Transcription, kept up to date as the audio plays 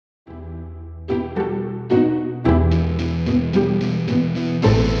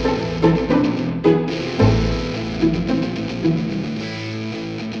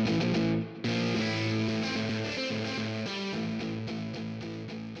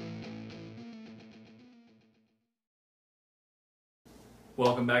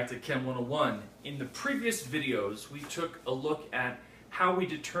Welcome back to Chem 101. In the previous videos, we took a look at how we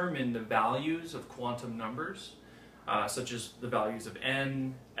determine the values of quantum numbers, such as the values of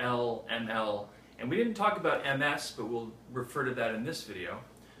n, l, ml, and we didn't talk about ms, but we'll refer to that in this video.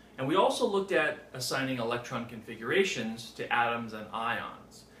 And we also looked at assigning electron configurations to atoms and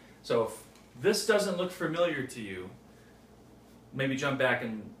ions. So if this doesn't look familiar to you, maybe jump back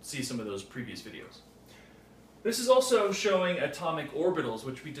and see some of those previous videos. This is also showing atomic orbitals,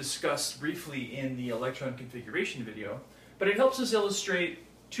 which we discussed briefly in the electron configuration video, but it helps us illustrate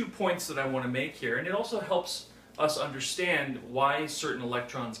 2 points that I want to make here, and it also helps us understand why certain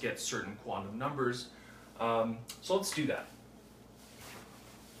electrons get certain quantum numbers. So let's do that.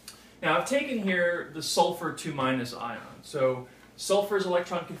 Now I've taken here the sulfur 2- ion. So sulfur's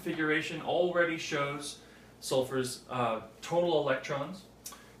electron configuration already shows sulfur's total electrons.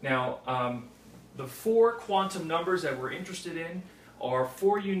 Now the 4 quantum numbers that we're interested in are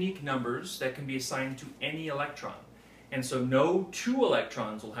 4 unique numbers that can be assigned to any electron. And so no 2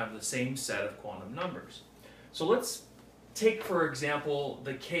 electrons will have the same set of quantum numbers. So let's take, for example,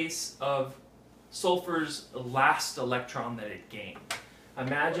 the case of sulfur's last electron that it gained.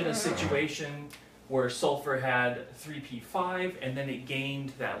 Imagine a situation where sulfur had 3p5 and then it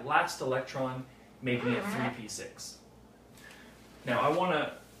gained that last electron, making it 3p6. Now I want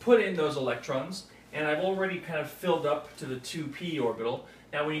to put in those electrons, and I've already kind of filled up to the 2p orbital.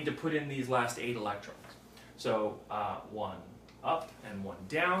 Now we need to put in these last 8 electrons. So 1 up and 1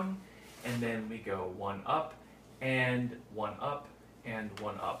 down, and then we go 1 up and 1 up and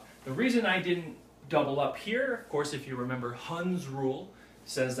 1 up. The reason I didn't double up here, of course, if you remember Hund's rule,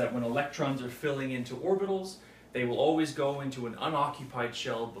 says that when electrons are filling into orbitals, they will always go into an unoccupied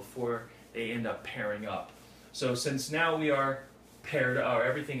shell before they end up pairing up. So since now we are paired, or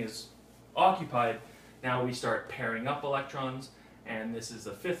everything is occupied, now we start pairing up electrons, and this is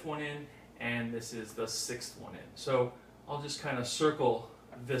the 5th one in, and this is the 6th one in. So I'll just kind of circle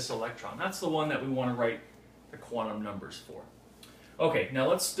this electron. That's the one that we want to write the quantum numbers for. Okay, now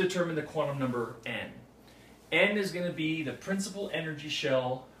let's determine the quantum number n. N is going to be the principal energy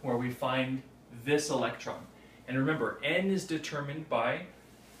shell where we find this electron. And remember, n is determined by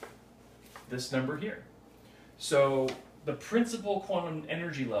this number here. So the principal quantum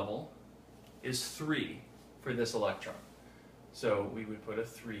energy level is 3 for this electron. So we would put a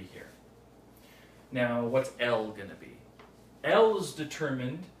 3 here. Now what's L going to be? L is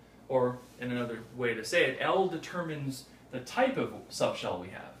determined, or in another way to say it, L determines the type of subshell we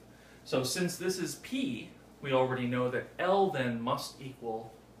have. So since this is P, we already know that L then must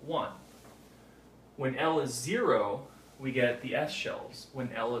equal 1. When L is 0, we get the S shells.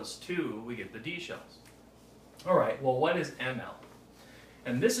 When L is 2, we get the D shells. Alright, well what is ML?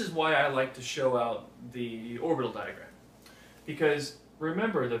 And this is why I like to show out the orbital diagram. Because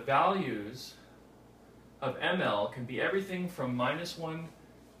remember, the values of ML can be everything from -1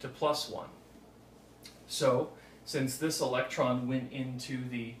 to +1. So, since this electron went into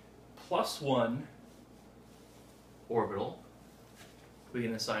the +1 orbital, we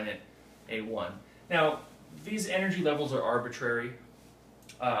can assign it a 1. Now, these energy levels are arbitrary.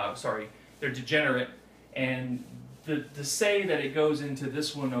 They're degenerate. And to say that it goes into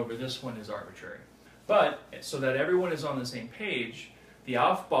this one over this one is arbitrary. But, so that everyone is on the same page, the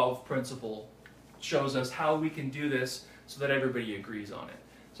Aufbau Principle shows us how we can do this so that everybody agrees on it.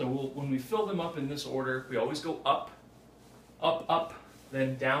 So when we fill them up in this order, we always go up, up, up,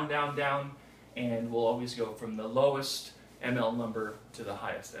 then down, down, down, and we'll always go from the lowest ML number to the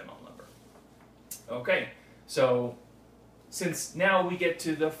highest ML number. Okay, so since now we get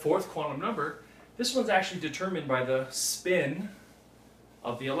to the 4th quantum number, this one's actually determined by the spin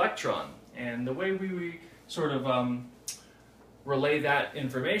of the electron. And the way we sort of relay that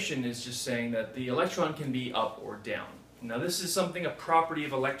information is just saying that the electron can be up or down. Now this is a property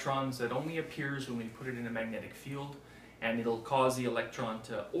of electrons that only appears when we put it in a magnetic field, and it'll cause the electron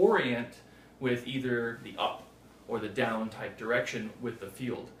to orient with either the up or the down type direction with the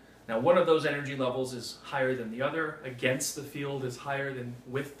field. Now one of those energy levels is higher than the other. Against the field is higher than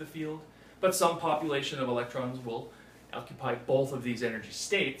with the field. But some population of electrons will occupy both of these energy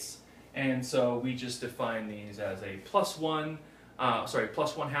states, and so we just define these as a +1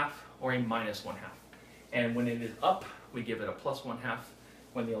 half or a -1 half. And when it is up, we give it a +1 half.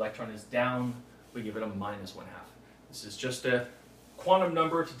 When the electron is down, we give it a -1 half. This is just a quantum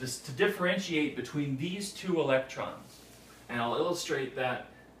number to differentiate between these 2 electrons. And I'll illustrate that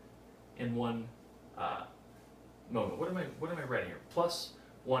in one moment. What am I writing here?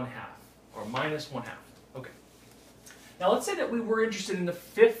 +1 half. Or -1 half. Okay. Now let's say that we were interested in the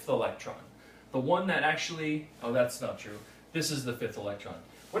 5th electron. The one that actually, oh that's not true. This is the 5th electron.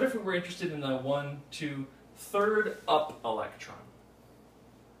 What if we were interested in the 1, 2, 3rd up electron?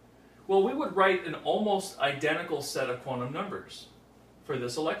 Well, we would write an almost identical set of quantum numbers for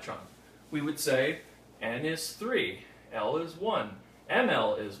this electron. We would say n is 3, L is 1,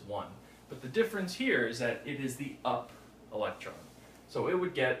 ML is 1. But the difference here is that it is the up electron. So it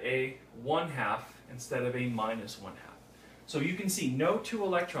would get a 1/2 instead of a -1/2. So you can see no two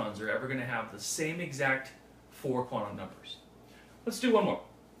electrons are ever going to have the same exact 4 quantum numbers. Let's do one more.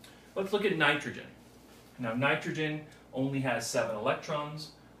 Let's look at nitrogen. Now nitrogen only has 7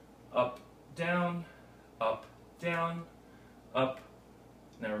 electrons. Up, down, up, down, up.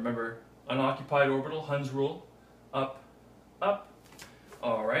 Now remember, unoccupied orbital, Hund's rule. Up, up.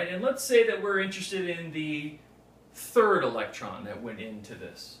 All right, and let's say that we're interested in the 3rd electron that went into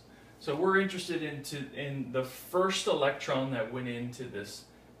this. So we're interested in the 1st electron that went into this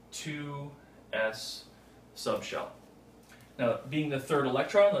 2s subshell. Now, being the 3rd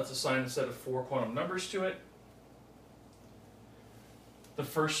electron, let's assign a set of 4 quantum numbers to it. The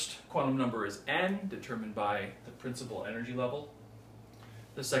first quantum number is n, determined by the principal energy level.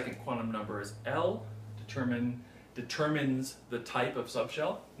 The second quantum number is L, determines the type of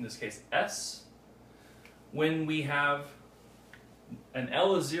subshell, in this case S. When we have an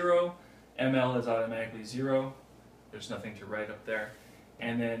L is 0, ML is automatically 0. There's nothing to write up there.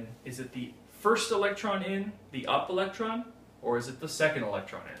 And then, is it the 1st electron in, the up electron, or is it the 2nd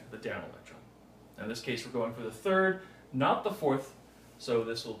electron in, the down electron? In this case, we're going for the 3rd, not the 4th, so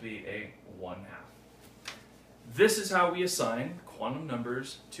this will be a 1/2. This is how we assign quantum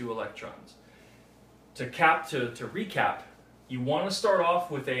numbers to electrons. To recap, you want to start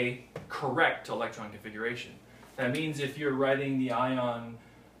off with a correct electron configuration. That means if you're writing the ion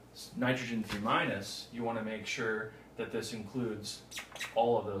nitrogen 3-, you want to make sure that this includes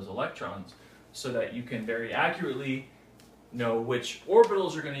all of those electrons so that you can very accurately know which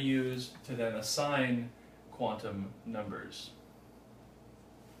orbitals you're going to use to then assign quantum numbers.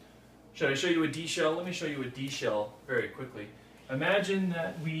 Should I show you a D shell? Let me show you a D shell very quickly. Imagine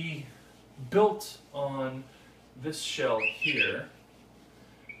that we built on this shell here.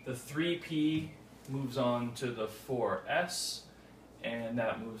 The 3p moves on to the 4s, and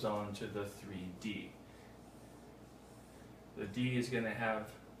that moves on to the 3d. The d is going to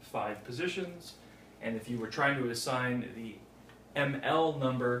have 5 positions, and if you were trying to assign the ml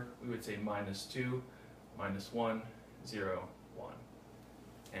number, we would say -2, -1, 0, 1,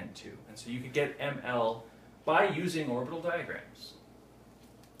 and 2. And so you could get ml by using orbital diagrams.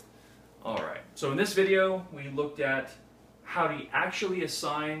 Alright, so in this video we looked at how to actually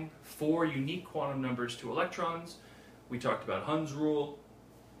assign 4 unique quantum numbers to electrons. We talked about Hund's rule.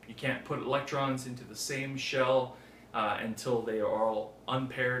 You can't put electrons into the same shell until they are all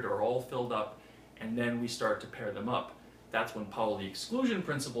unpaired or all filled up, and then we start to pair them up. That's when Pauli exclusion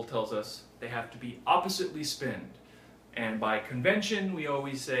principle tells us they have to be oppositely spinned. And by convention, we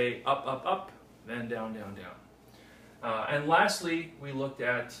always say up, up, up, then down, down, down. And lastly, we looked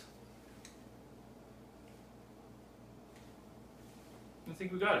at, I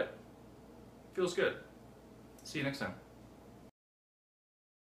think we got it. Feels good. See you next time.